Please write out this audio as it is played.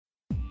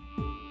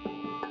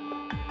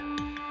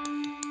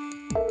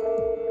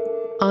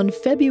On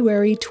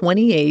February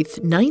 28,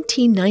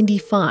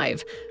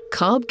 1995,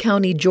 Cobb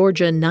County,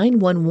 Georgia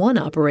 911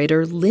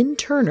 operator Lynn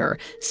Turner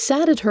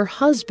sat at her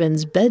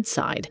husband's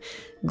bedside.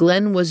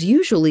 Glenn was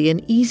usually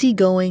an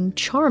easygoing,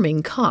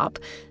 charming cop,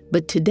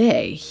 but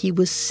today he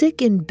was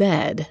sick in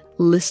bed,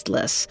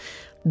 listless.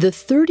 The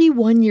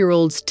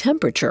 31-year-old's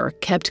temperature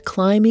kept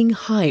climbing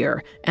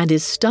higher and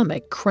his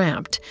stomach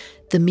cramped.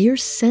 The mere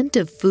scent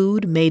of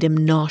food made him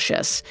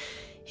nauseous.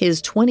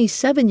 His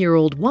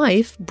 27-year-old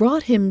wife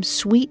brought him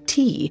sweet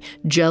tea,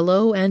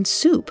 Jell-O, and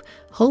soup,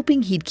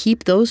 hoping he'd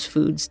keep those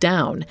foods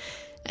down.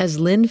 As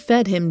Lynn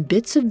fed him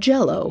bits of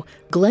Jell-O,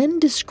 Glenn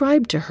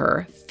described to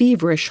her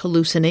feverish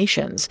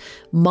hallucinations,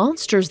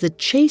 monsters that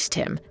chased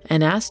him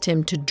and asked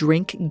him to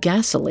drink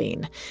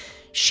gasoline.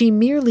 She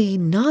merely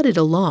nodded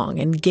along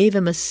and gave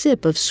him a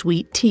sip of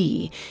sweet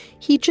tea.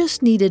 He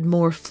just needed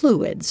more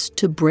fluids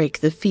to break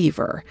the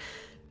fever.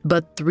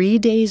 But 3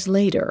 days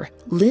later,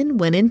 Lynn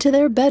went into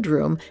their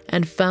bedroom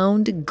and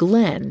found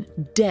Glenn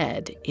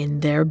dead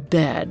in their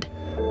bed.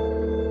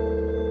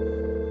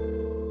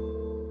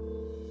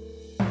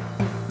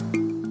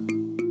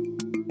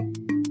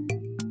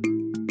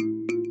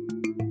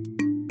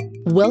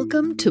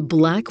 Welcome to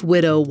Black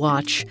Widow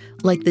Watch.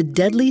 Like the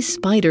deadly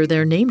spider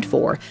they're named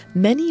for,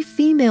 many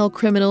female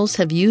criminals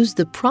have used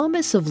the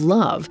promise of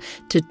love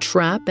to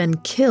trap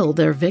and kill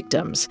their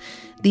victims.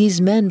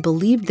 These men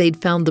believed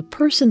they'd found the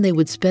person they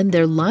would spend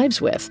their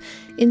lives with.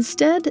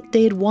 Instead,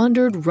 they had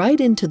wandered right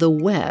into the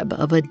web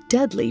of a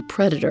deadly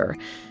predator.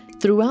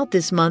 Throughout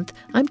this month,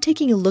 I'm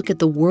taking a look at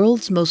the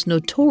world's most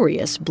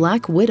notorious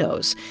Black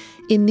Widows.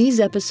 In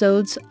these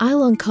episodes,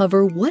 I'll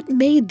uncover what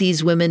made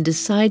these women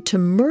decide to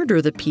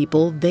murder the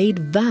people they'd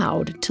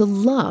vowed to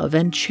love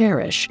and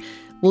cherish.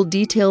 We'll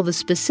detail the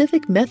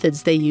specific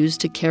methods they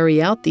used to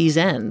carry out these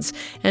ends.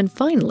 And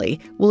finally,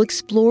 we'll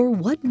explore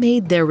what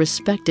made their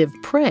respective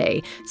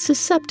prey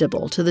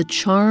susceptible to the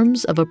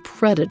charms of a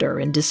predator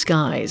in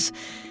disguise.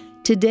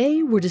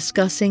 Today, we're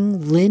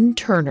discussing Lynn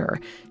Turner.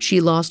 She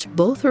lost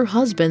both her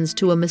husbands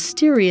to a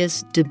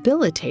mysterious,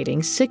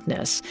 debilitating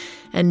sickness,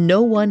 and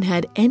no one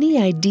had any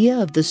idea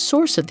of the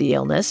source of the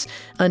illness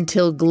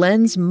until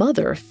Glenn's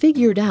mother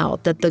figured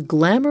out that the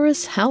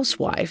glamorous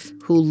housewife,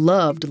 who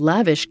loved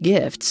lavish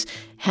gifts,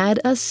 had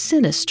a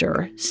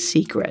sinister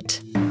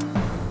secret.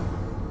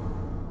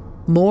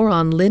 More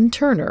on Lynn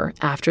Turner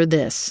after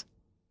this.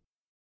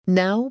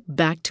 Now,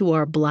 back to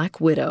our Black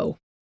Widow.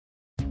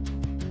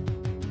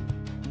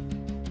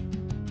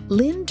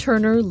 Lynn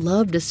Turner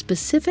loved a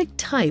specific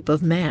type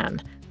of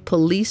man,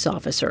 police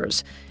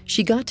officers.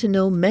 She got to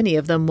know many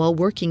of them while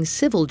working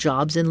civil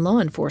jobs in law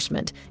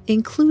enforcement,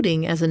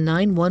 including as a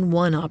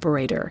 911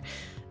 operator.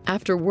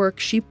 After work,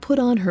 she put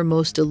on her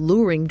most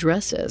alluring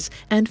dresses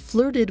and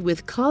flirted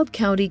with Cobb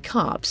County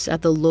cops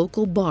at the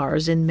local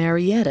bars in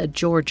Marietta,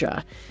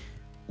 Georgia.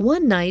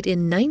 One night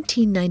in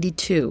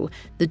 1992,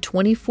 the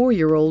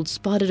 24-year-old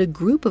spotted a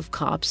group of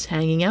cops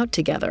hanging out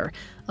together.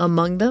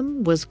 Among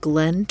them was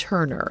Glenn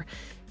Turner.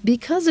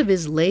 Because of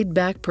his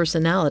laid-back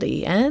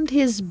personality and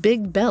his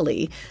big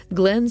belly,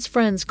 Glenn's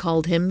friends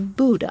called him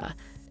Buddha.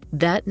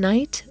 That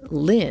night,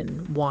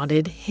 Lynn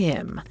wanted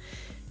him.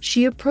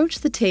 She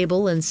approached the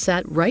table and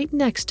sat right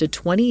next to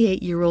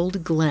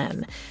 28-year-old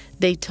Glenn.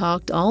 They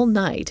talked all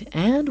night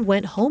and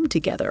went home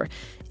together.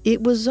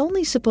 It was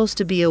only supposed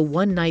to be a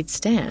one-night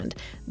stand,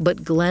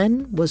 but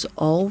Glenn was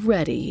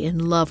already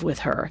in love with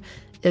her.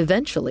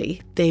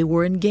 Eventually, they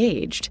were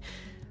engaged.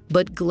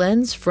 But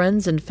Glenn's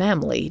friends and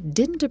family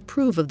didn't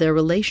approve of their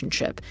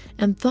relationship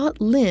and thought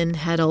Lynn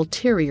had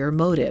ulterior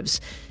motives.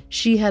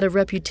 She had a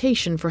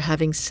reputation for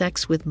having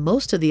sex with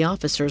most of the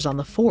officers on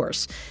the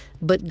force,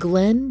 but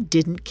Glenn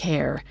didn't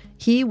care.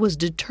 He was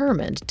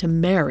determined to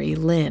marry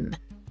Lynn.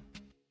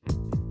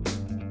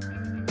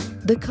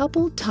 The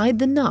couple tied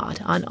the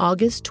knot on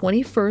August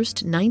 21,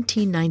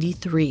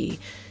 1993.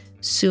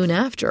 Soon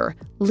after,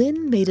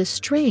 Lynn made a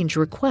strange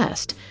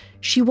request.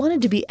 She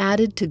wanted to be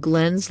added to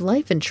Glenn's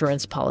life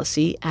insurance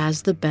policy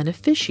as the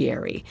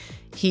beneficiary.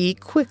 He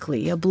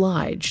quickly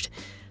obliged.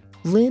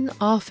 Lynn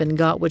often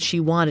got what she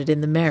wanted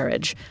in the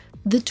marriage.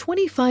 The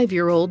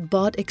 25-year-old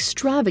bought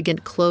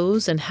extravagant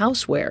clothes and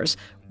housewares,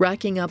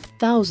 racking up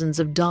thousands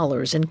of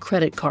dollars in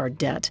credit card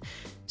debt.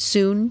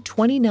 Soon,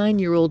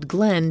 29-year-old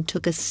Glenn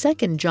took a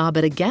second job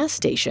at a gas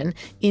station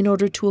in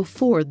order to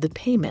afford the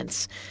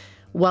payments.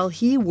 While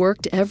he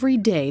worked every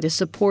day to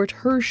support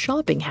her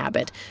shopping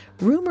habit,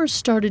 rumors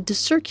started to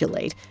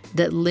circulate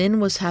that Lynn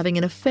was having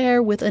an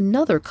affair with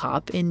another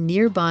cop in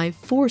nearby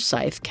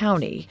Forsyth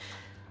County.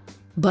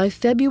 By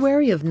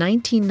February of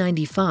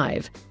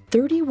 1995,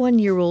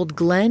 31-year-old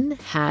Glenn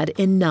had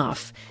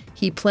enough.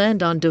 He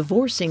planned on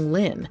divorcing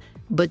Lynn,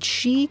 but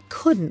she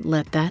couldn't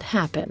let that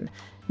happen,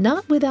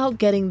 not without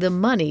getting the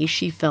money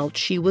she felt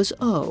she was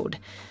owed.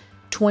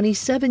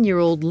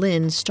 27-year-old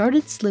Lynn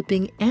started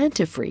slipping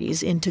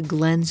antifreeze into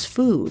Glenn's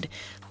food.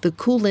 The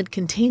coolant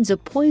contains a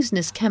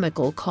poisonous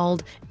chemical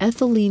called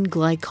ethylene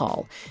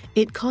glycol.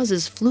 It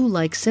causes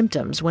flu-like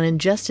symptoms when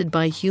ingested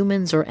by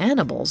humans or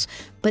animals,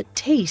 but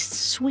tastes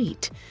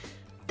sweet.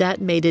 That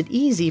made it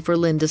easy for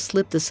Lynn to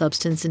slip the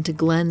substance into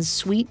Glenn's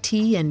sweet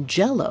tea and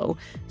Jell-O,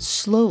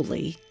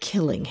 slowly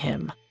killing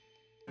him.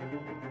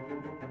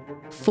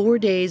 4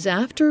 days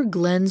after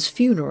Glenn's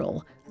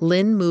funeral,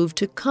 Lynn moved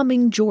to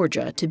Cumming,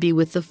 Georgia, to be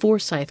with the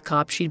Forsyth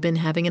cop she'd been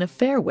having an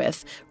affair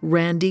with,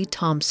 Randy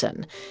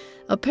Thompson.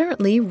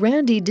 Apparently,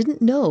 Randy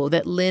didn't know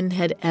that Lynn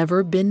had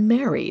ever been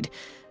married.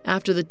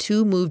 After the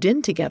two moved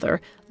in together,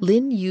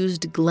 Lynn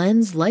used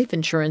Glenn's life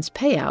insurance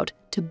payout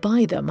to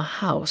buy them a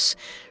house.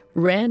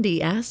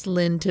 Randy asked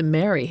Lynn to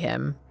marry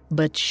him,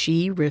 but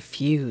she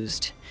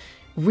refused.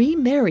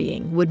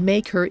 Remarrying would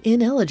make her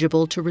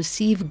ineligible to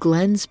receive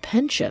Glenn's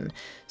pension,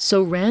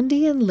 so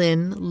Randy and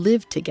Lynn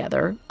lived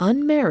together,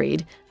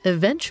 unmarried,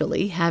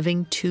 eventually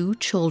having 2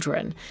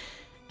 children.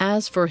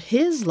 As for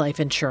his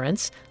life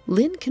insurance,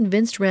 Lynn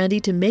convinced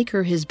Randy to make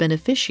her his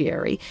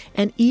beneficiary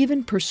and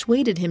even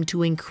persuaded him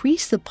to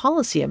increase the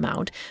policy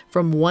amount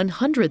from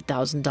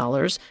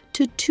 $100,000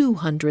 to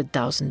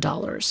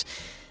 $200,000.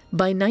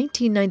 By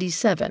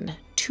 1997,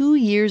 2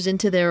 years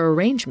into their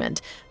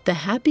arrangement, the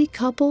happy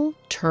couple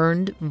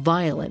turned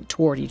violent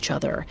toward each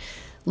other.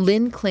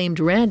 Lynn claimed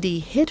Randy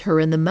hit her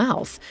in the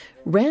mouth.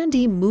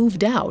 Randy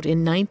moved out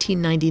in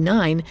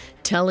 1999,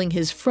 telling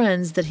his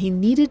friends that he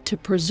needed to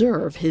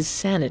preserve his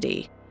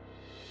sanity.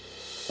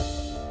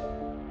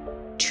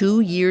 2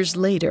 years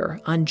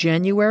later, on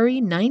January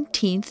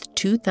 19,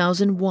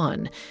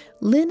 2001,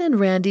 Lynn and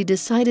Randy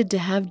decided to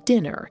have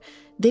dinner.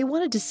 They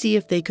wanted to see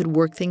if they could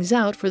work things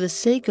out for the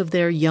sake of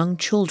their young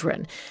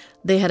children.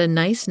 They had a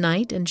nice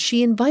night, and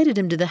she invited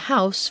him to the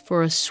house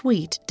for a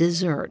sweet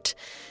dessert.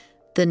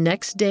 The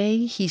next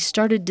day, he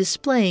started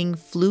displaying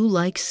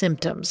flu-like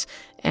symptoms,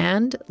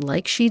 and,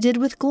 like she did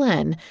with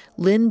Glenn,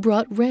 Lynn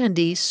brought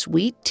Randy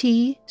sweet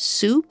tea,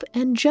 soup,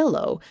 and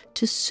Jell-O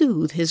to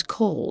soothe his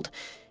cold.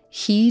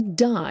 He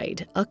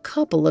died a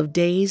couple of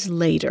days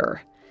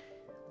later.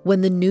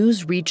 When the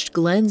news reached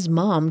Glenn's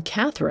mom,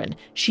 Catherine,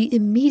 she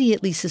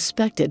immediately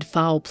suspected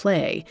foul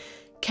play.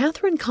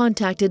 Catherine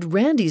contacted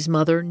Randy's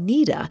mother,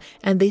 Nita,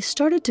 and they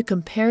started to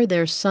compare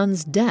their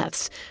sons'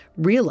 deaths,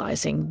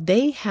 realizing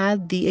they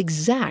had the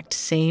exact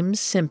same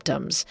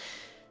symptoms.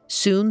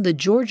 Soon, the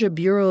Georgia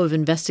Bureau of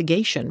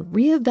Investigation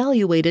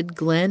reevaluated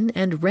Glenn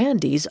and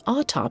Randy's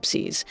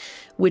autopsies,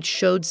 which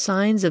showed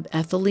signs of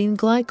ethylene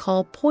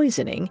glycol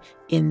poisoning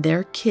in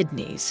their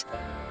kidneys.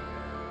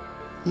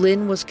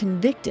 Lynn was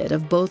convicted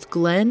of both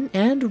Glenn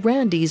and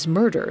Randy's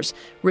murders,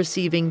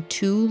 receiving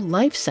 2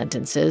 life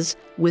sentences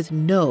with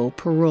no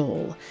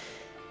parole.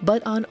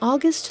 But on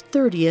August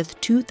 30th,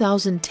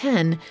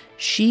 2010,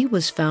 she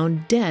was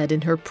found dead in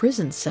her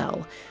prison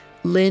cell.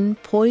 Lynn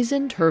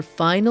poisoned her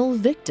final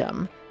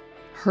victim,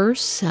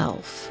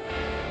 herself.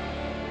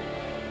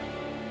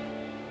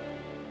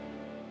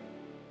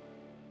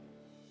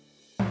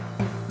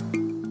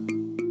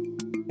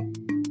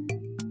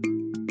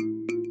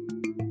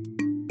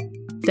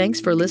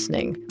 Thanks for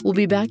listening. We'll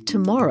be back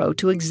tomorrow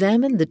to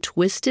examine the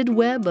twisted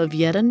web of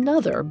yet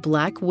another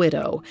Black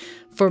Widow.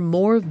 For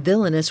more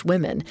villainous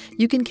women,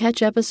 you can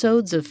catch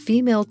episodes of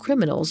Female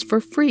Criminals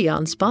for free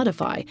on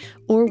Spotify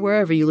or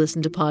wherever you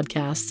listen to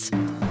podcasts.